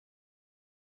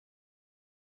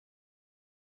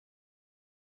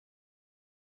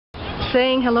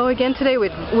saying hello again today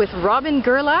with Robin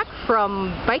Gerlach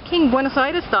from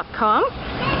BikingBuenosAires.com.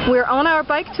 We're on our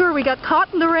bike tour. We got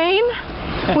caught in the rain.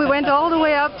 We went all the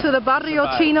way up to the Barrio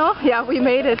Chino. Yeah, we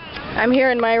made it. I'm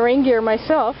here in my rain gear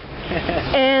myself.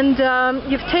 And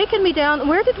you've taken me down.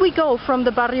 Where did we go from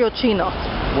the Barrio Chino?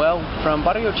 Well, from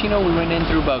Barrio Chino we went in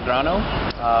through Belgrano,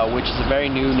 which is a very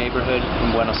new neighborhood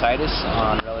in Buenos Aires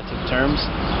on relative terms.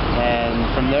 And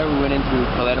from there we went in through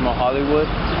Palermo, Hollywood,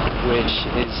 which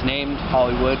is named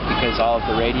Hollywood because all of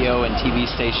the radio and TV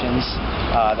stations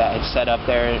that had set up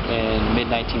there in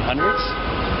mid-1900s.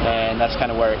 And that's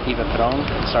kind of where Eva Perón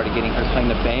started getting her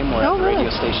claim to fame, were at the radio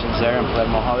stations there in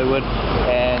Palermo, Hollywood.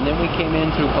 And then we came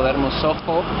in through Palermo,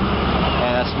 Soho,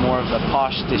 and that's more of the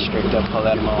posh district of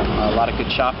Palermo. A lot of good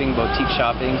shopping, boutique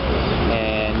shopping.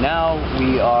 And now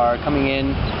we are coming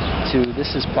in to,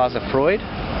 this is Plaza Freud,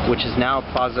 which is now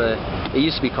Plaza, it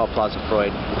used to be called Plaza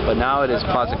Freud, but now it is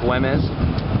Plaza Buenos.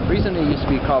 The reason it used to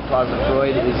be called Plaza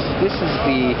Freud is this is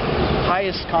the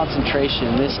highest concentration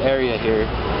in this area here,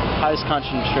 highest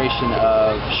concentration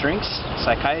of shrinks,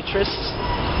 psychiatrists,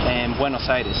 and Buenos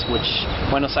Aires, which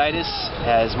Buenos Aires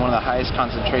has one of the highest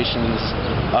concentrations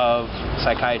of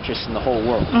psychiatrists in the whole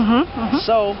world.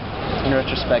 So, in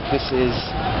retrospect, this is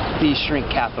the shrink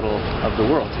capital of the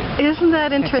world here. Isn't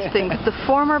that interesting? The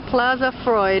former Plaza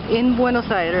Freud in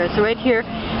Buenos Aires, right here,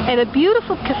 and a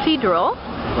beautiful cathedral.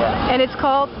 Yeah. And it's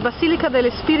called Basilica del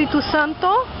Espíritu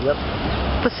Santo. Yep.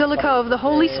 Basilica of the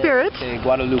Holy Spirit. De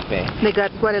Guadalupe. They got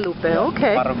Guadalupe,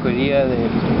 okay. Parroquia de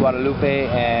Guadalupe,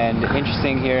 and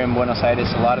interesting here in Buenos Aires,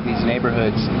 a lot of these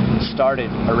neighborhoods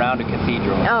started around a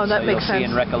cathedral. Oh, that makes sense.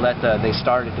 You'll see in Recoleta, they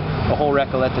started, the whole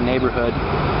Recoleta neighborhood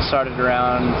started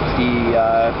around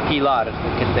the Pilar,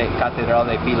 the Catedral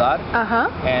de Pilar.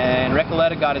 And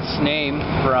Recoleta got its name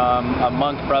from a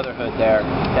monk brotherhood there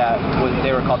that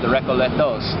they were called the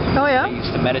Recoletos. Oh, yeah? They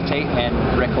used to meditate and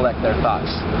recollect their thoughts.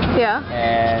 Yeah.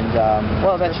 And,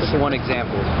 well, that's just one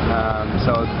example.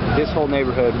 So this whole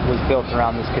neighborhood was built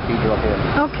around this cathedral here.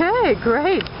 Okay,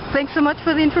 great. Thanks so much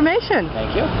for the information.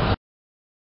 Thank you.